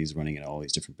facilities running at all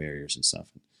these different barriers and stuff.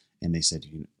 And they said,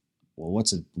 well,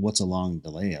 what's a long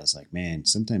delay? I was like, man,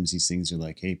 sometimes these things are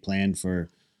like, hey, plan for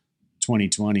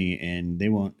 2020, and they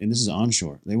won't. And this is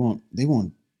onshore. They won't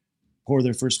pour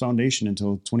their first foundation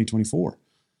until 2024.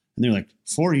 And they're like,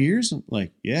 4 years? I'm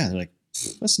like, yeah. They're like,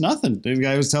 that's nothing. The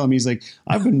guy was telling me, he's like,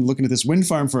 I've been looking at this wind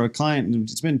farm for a client, and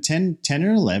it's been 10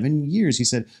 or 11 years. He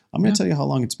said, I'm going to tell you how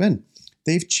long it's been.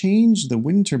 They've changed the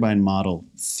wind turbine model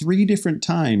 3 different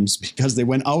times because they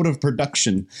went out of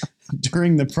production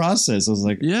during the process. I was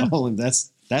like, oh,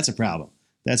 that's a problem.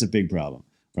 That's a big problem,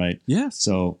 right? Yeah.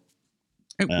 So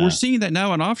we're seeing that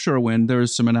now in offshore wind.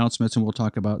 There's some announcements, and we'll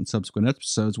talk about in subsequent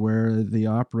episodes, where the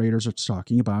operators are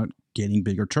talking about getting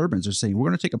bigger turbines. They're saying, we're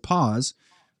going to take a pause.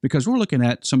 because we're looking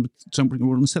at some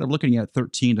instead of looking at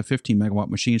 13 to 15 megawatt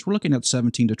machines, we're looking at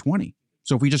 17 to 20.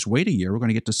 So if we just wait a year, we're going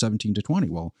to get to 17 to 20.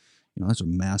 Well, that's a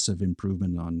massive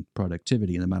improvement on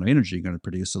productivity and the amount of energy you're going to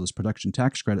produce. So those production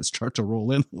tax credits start to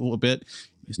roll in a little bit.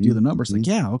 You just do the numbers like,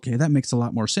 yeah, okay, that makes a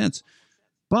lot more sense.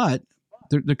 But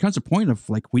there comes a point of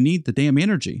like, we need the damn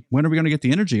energy. When are we going to get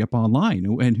the energy up online?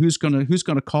 And who's going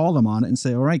to call them on it and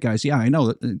say, all right, guys, yeah, I know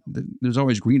that there's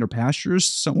always greener pastures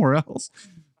somewhere else,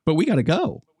 but we got to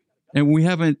go. And we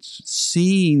haven't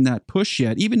seen that push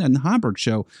yet. Even in the Hamburg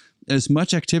show, as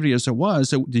much activity as there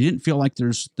was, it didn't feel like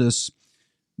there's this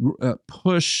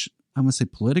push, I'm going to say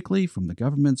politically, from the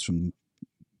governments, from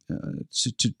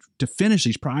to finish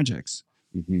these projects.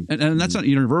 And that's not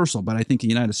universal, but I think in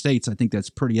the United States, I think that's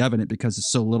pretty evident because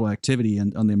it's so little activity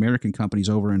on the American companies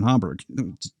over in Hamburg.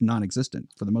 It's non-existent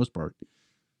for the most part.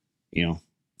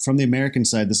 From the American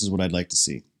side, this is what I'd like to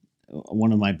see.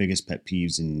 One of my biggest pet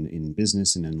peeves in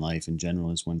business and in life in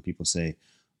general is when people say,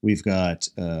 we've got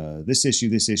this issue,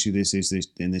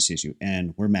 and this issue,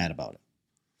 and we're mad about it.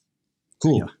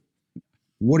 Cool. Yeah.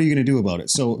 What are you going to do about it?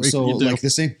 So like the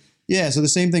same. Yeah, so the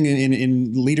same thing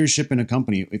in leadership in a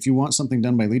company. If you want something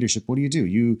done by leadership, what do?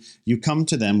 You come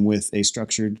to them with a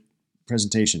structured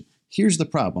presentation. Here's the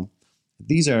problem.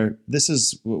 This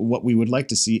is what we would like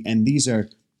to see, and these are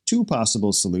two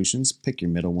possible solutions. Pick your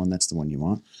middle one. That's the one you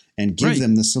want, and give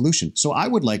them the solution. So I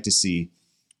would like to see.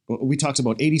 We talked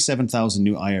about 87,000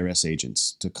 new IRS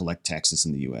agents to collect taxes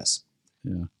in the U.S.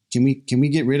 Yeah. Can we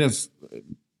get rid of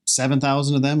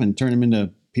 7,000 of them and turn them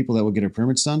into people that will get our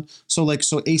permits done? So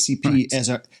ACP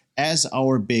as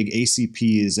our big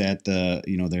ACP is at the,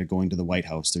 they're going to the White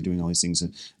House. They're doing all these things.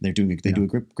 And they do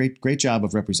a great job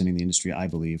of representing the industry, I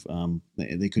believe.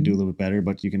 They could do a little bit better,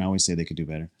 but you can always say they could do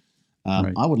better.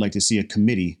 I would like to see a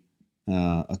committee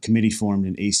formed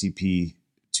in ACP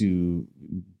to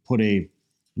put a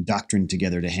doctrine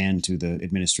together to hand to the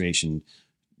administration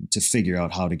to figure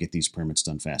out how to get these permits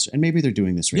done faster. And maybe they're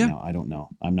doing this right now. I don't know.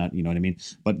 I'm not, you know what I mean?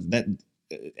 But that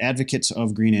advocates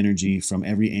of green energy from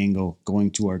every angle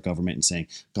going to our government and saying,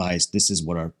 guys, this is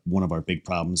what one of our big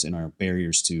problems and our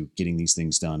barriers to getting these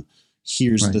things done.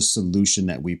 Here's the solution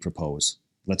that we propose.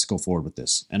 Let's go forward with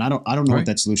this. And I don't know what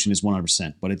that solution is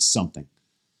 100%, but it's something.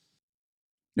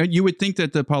 Now, you would think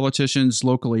that the politicians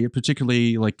locally,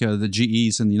 particularly like the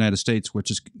GEs in the United States,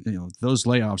 which is, those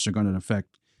layoffs are going to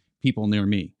affect people near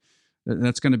me.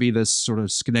 That's going to be this sort of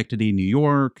Schenectady, New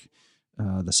York,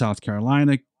 the South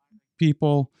Carolina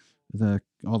people,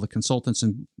 all the consultants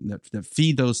that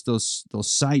feed those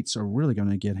sites are really going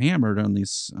to get hammered on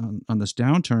this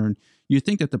downturn. You'd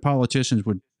think that the politicians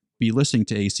would be listening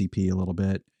to ACP a little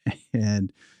bit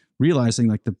and realizing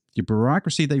like the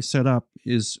bureaucracy they've set up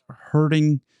is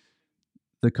hurting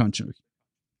the country.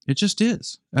 It just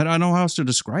is. I don't know how else to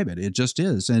describe it. It just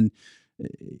is. And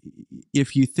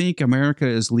if you think America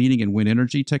is leading in wind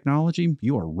energy technology,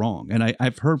 you are wrong. And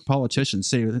I've heard politicians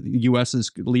say the U.S.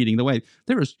 is leading the way.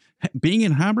 Being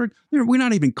in Hamburg, we're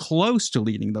not even close to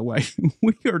leading the way.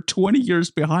 We are 20 years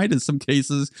behind in some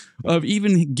cases of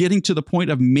even getting to the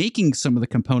point of making some of the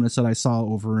components that I saw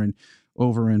over in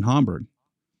Hamburg.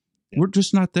 Yeah. We're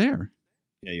just not there.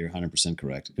 Yeah, you're 100%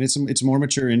 correct. And it's a more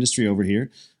mature industry over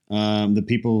here.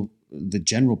 The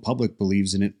general public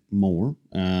believes in it more.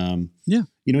 Even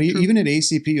at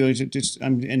ACP,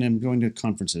 I'm going to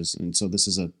conferences. And so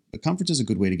a conference is a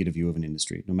good way to get a view of an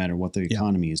industry, no matter what the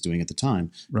economy is doing at the time,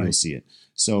 you'll see it.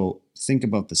 So think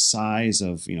about the size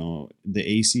of, the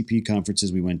ACP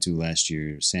conferences we went to last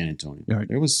year, San Antonio. Right.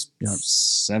 There was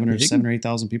 7 or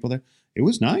 8,000 people there. It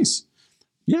was nice.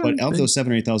 Yeah, but of those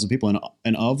 7 or 8,000 people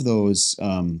and of those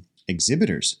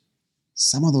exhibitors,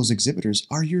 some of those exhibitors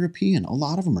are European. A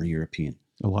lot of them are European.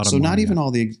 So not even all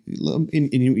the,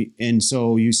 and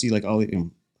so you see like all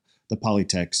the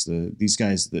Polytechs, these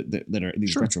guys that are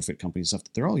these retrofit companies and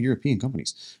stuff. They're all European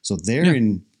companies. So they're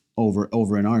in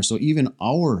over in ours. So even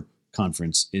our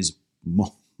conference is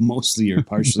mostly or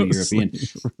partially European,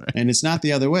 and it's not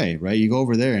the other way, right? You go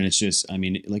over there and it's just,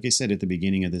 like I said at the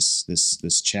beginning of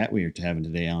this chat we were having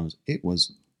today, Alan, it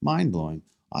was mind blowing.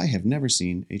 I have never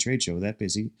seen a trade show that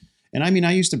busy. And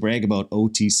I used to brag about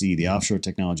OTC, the Offshore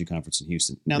Technology Conference in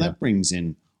Houston. Now that brings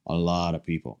in a lot of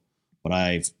people, but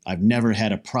I've never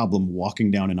had a problem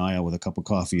walking down an aisle with a cup of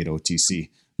coffee at OTC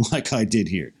like I did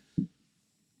here.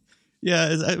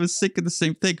 Yeah, I was thinking the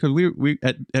same thing because we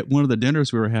at one of the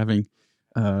dinners we were having.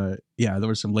 There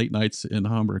were some late nights in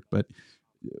Hamburg, but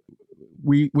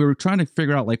we were trying to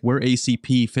figure out like where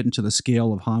ACP fit into the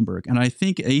scale of Hamburg, and I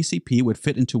think ACP would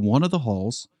fit into one of the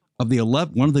halls of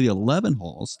one of the 11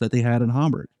 halls that they had in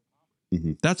Hamburg.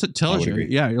 That's what tells you. agree.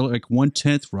 Yeah, you're like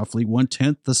roughly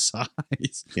 1/10 the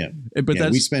size. Yeah,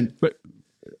 but we spent. But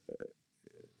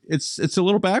it's a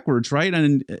little backwards, right?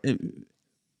 And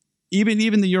even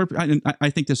the Europe. I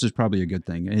think this is probably a good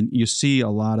thing, and you see a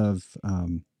lot of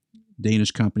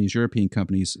Danish companies, European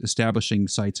companies establishing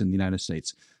sites in the United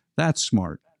States. That's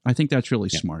smart. I think that's really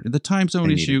smart. The time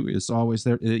zone issue is always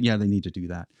there. Yeah, they need to do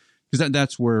that because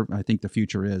that's where I think the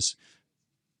future is.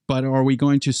 But are we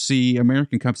going to see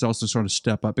American companies also sort of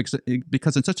step up?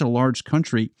 Because in such a large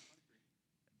country,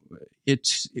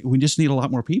 we just need a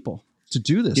lot more people to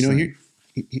do this.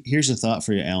 Here's a thought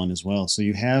for you, Alan, as well. So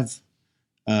you have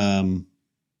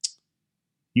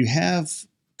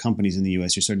companies in the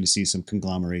U.S. You're starting to see some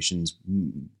conglomerations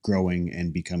growing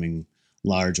and becoming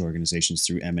large organizations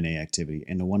through M&A activity.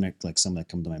 And the one that, like, some that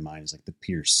come to my mind is like the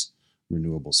Pierce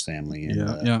Renewables family and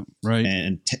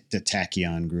and the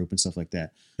Tachyon Group and stuff like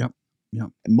that.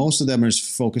 Yep. Most of them are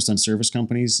focused on service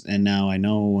companies. And now I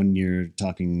know when you're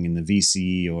talking in the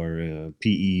VC or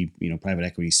PE, private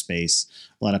equity space,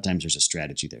 a lot of times there's a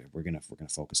strategy there. We're gonna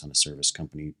focus on a service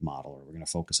company model, or we're gonna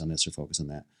focus on this or focus on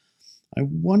that. I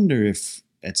wonder if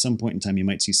at some point in time you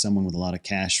might see someone with a lot of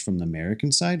cash from the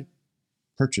American side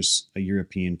purchase a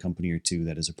European company or two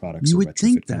that is a products or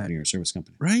retrofit company or service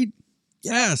company. Right?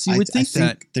 Yes, you would think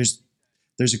that.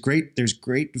 There's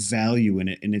great value in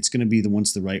it, and it's going to be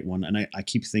the right one. And I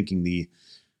keep thinking the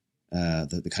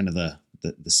kind of the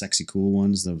sexy cool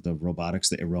ones, the robotics,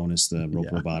 the Aeronis, the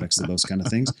robotics, those kind of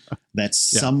things. That's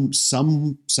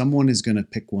someone is going to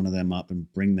pick one of them up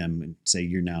and bring them and say,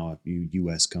 you're now a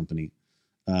U.S. company.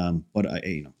 But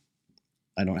I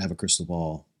don't have a crystal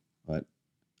ball, but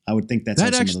I would think that's how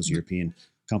some of those European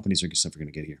companies are going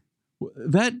to get here.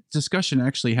 That discussion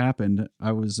actually happened.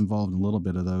 I was involved in a little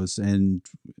bit of those, and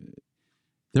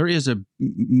there is a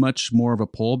much more of a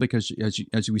pull because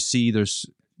as we see, there's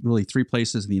really 3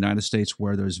 places in the United States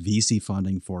where there's VC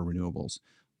funding for renewables: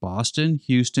 Boston,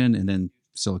 Houston, and then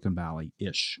Silicon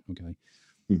Valley-ish. Okay.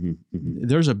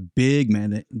 There's a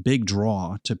big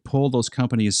draw to pull those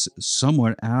companies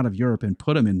somewhere out of Europe and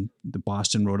put them in the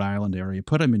Boston, Rhode Island area,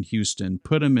 put them in Houston,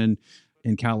 put them in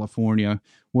California,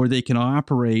 where they can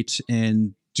operate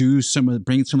and bring some of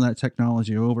that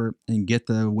technology over and get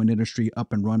the wind industry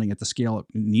up and running at the scale it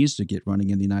needs to get running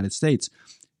in the United States.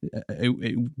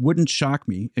 It wouldn't shock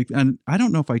me. And I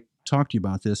don't know if I talked to you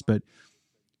about this, but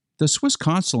the Swiss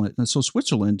consulate, and so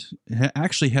Switzerland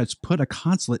actually has put a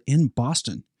consulate in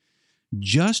Boston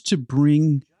just to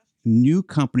bring new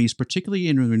companies, particularly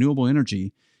in renewable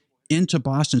energy, into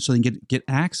Boston so they can get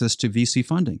access to VC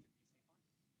funding.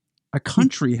 A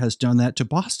country has done that to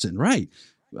Boston, right?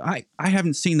 I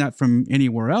haven't seen that from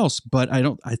anywhere else, but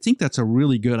I think that's a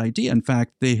really good idea. In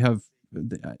fact, they have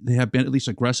been at least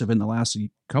aggressive in the last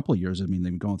couple of years. I mean,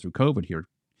 they've been going through COVID here,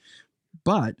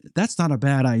 but that's not a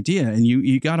bad idea. And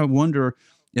you got to wonder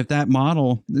if that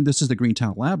model. This is the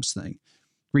Greentown Labs thing.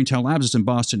 Greentown Labs is in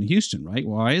Boston and Houston, right?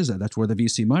 Why is that? That's where the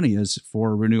VC money is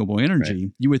for renewable energy.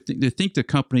 Right. You would think the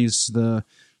companies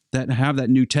that have that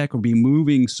new tech will be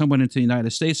moving someone into the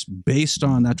United States based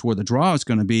on that's where the draw is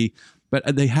going to be.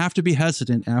 But they have to be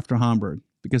hesitant after Hamburg,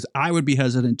 because I would be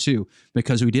hesitant too,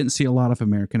 because we didn't see a lot of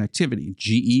American activity.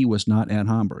 GE was not at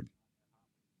Hamburg.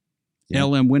 Yeah,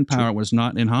 LM Wind Power was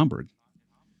not in Hamburg.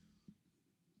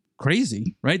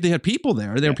 Crazy, right? They had people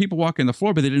there. There were people walking the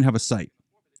floor, but they didn't have a site.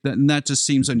 That just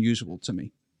seems unusual to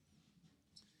me.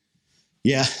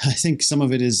 Yeah, I think some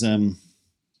of it is...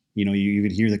 you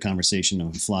could hear the conversation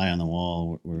of a fly on the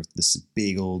wall where this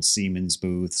big old Siemens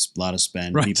booth, a lot of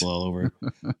spend, people all over,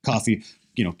 coffee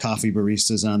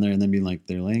baristas on there, and then being like,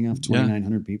 they're laying off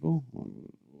 2,900 people.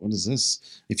 What is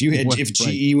this? If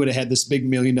GE would have had this big $1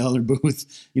 million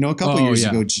booth, a couple of years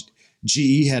ago,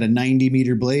 GE had a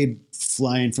 90-meter blade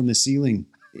flying from the ceiling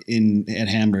at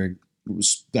Hamburg.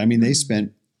 I mean, they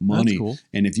spent money. Cool.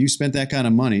 And if you spent that kind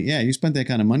of money, you spent that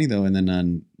kind of money though, and then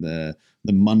on the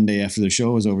Monday after the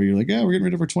show was over, you're like, we're getting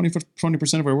rid of our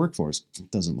 20% of our workforce. It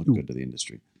doesn't look good to the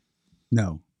industry.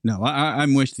 No,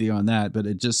 I'm with you on that, but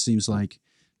it just seems like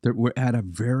we're at a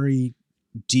very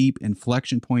deep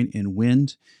inflection point in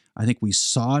wind. I think we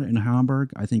saw it in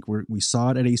Hamburg. I think we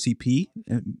saw it at ACP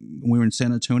when we were in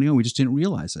San Antonio. We just didn't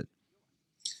realize it.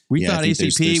 We thought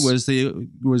ACP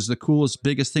was the coolest,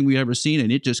 biggest thing we ever seen,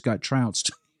 and it just got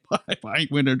trounced by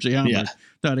WindEnergy Hamburg. Yeah.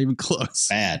 Not even close.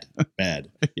 Bad.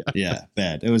 Yeah,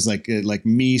 bad. It was like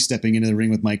me stepping into the ring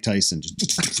with Mike Tyson.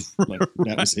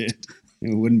 That was it.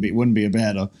 It wouldn't be a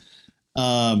battle.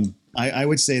 I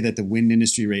would say that the wind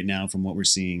industry right now, from what we're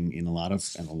seeing in a lot of,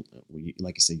 and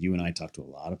like I said, you and I talk to a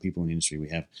lot of people in the industry. We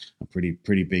have a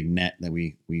pretty big net that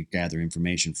we gather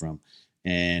information from.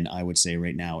 And I would say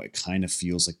right now, it kind of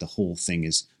feels like the whole thing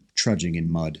is trudging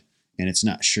in mud, and it's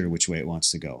not sure which way it wants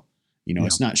to go.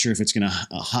 It's not sure if it's going to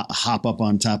hop up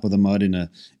on top of the mud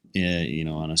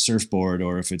on a surfboard,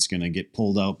 or if it's going to get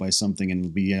pulled out by something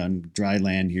and be on dry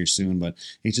land here soon. But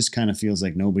it just kind of feels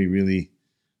like nobody really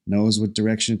knows what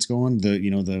direction it's going.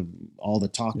 All the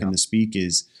talk and the speak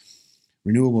is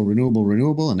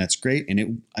renewable, and that's great.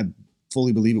 And I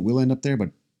fully believe it will end up there,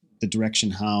 but the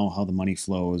direction, how the money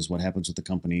flows, what happens with the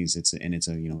companies, it's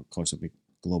of course a big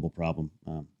global problem.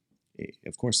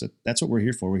 Of course, that's what we're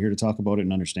here for. We're here to talk about it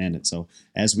and understand it. So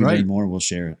as we learn more, we'll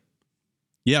share it.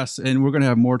 Yes, and we're going to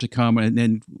have more to come. And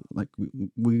then, like,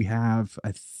 we have,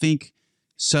 I think,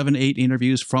 7-8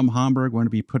 interviews from Hamburg. We're going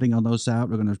to be putting on those out.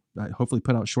 We're going to hopefully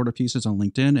put out shorter pieces on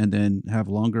LinkedIn, and then have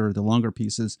the longer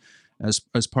pieces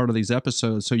as part of these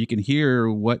episodes, so you can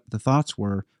hear what the thoughts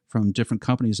were from different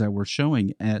companies that we're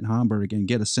showing at Hamburg and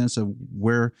get a sense of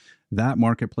where that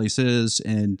marketplace is.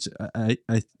 And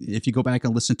if you go back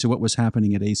and listen to what was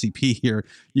happening at ACP here,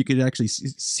 you could actually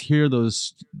hear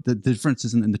the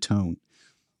differences in the tone.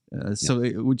 So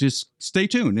it would just stay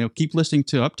tuned. Keep listening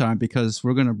to Uptime, because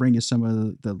we're going to bring you some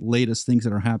of the latest things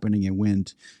that are happening in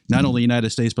wind, not only in the United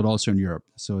States, but also in Europe.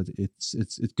 So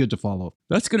it's good to follow.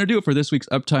 That's going to do it for this week's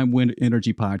Uptime Wind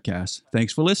Energy podcast.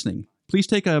 Thanks for listening. Please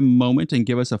take a moment and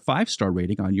give us a 5-star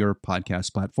rating on your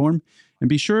podcast platform. And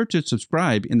be sure to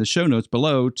subscribe in the show notes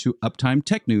below to Uptime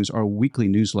Tech News, our weekly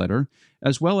newsletter,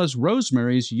 as well as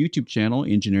Rosemary's YouTube channel,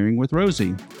 Engineering with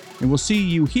Rosie. And we'll see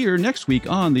you here next week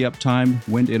on the Uptime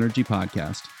Wind Energy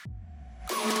podcast.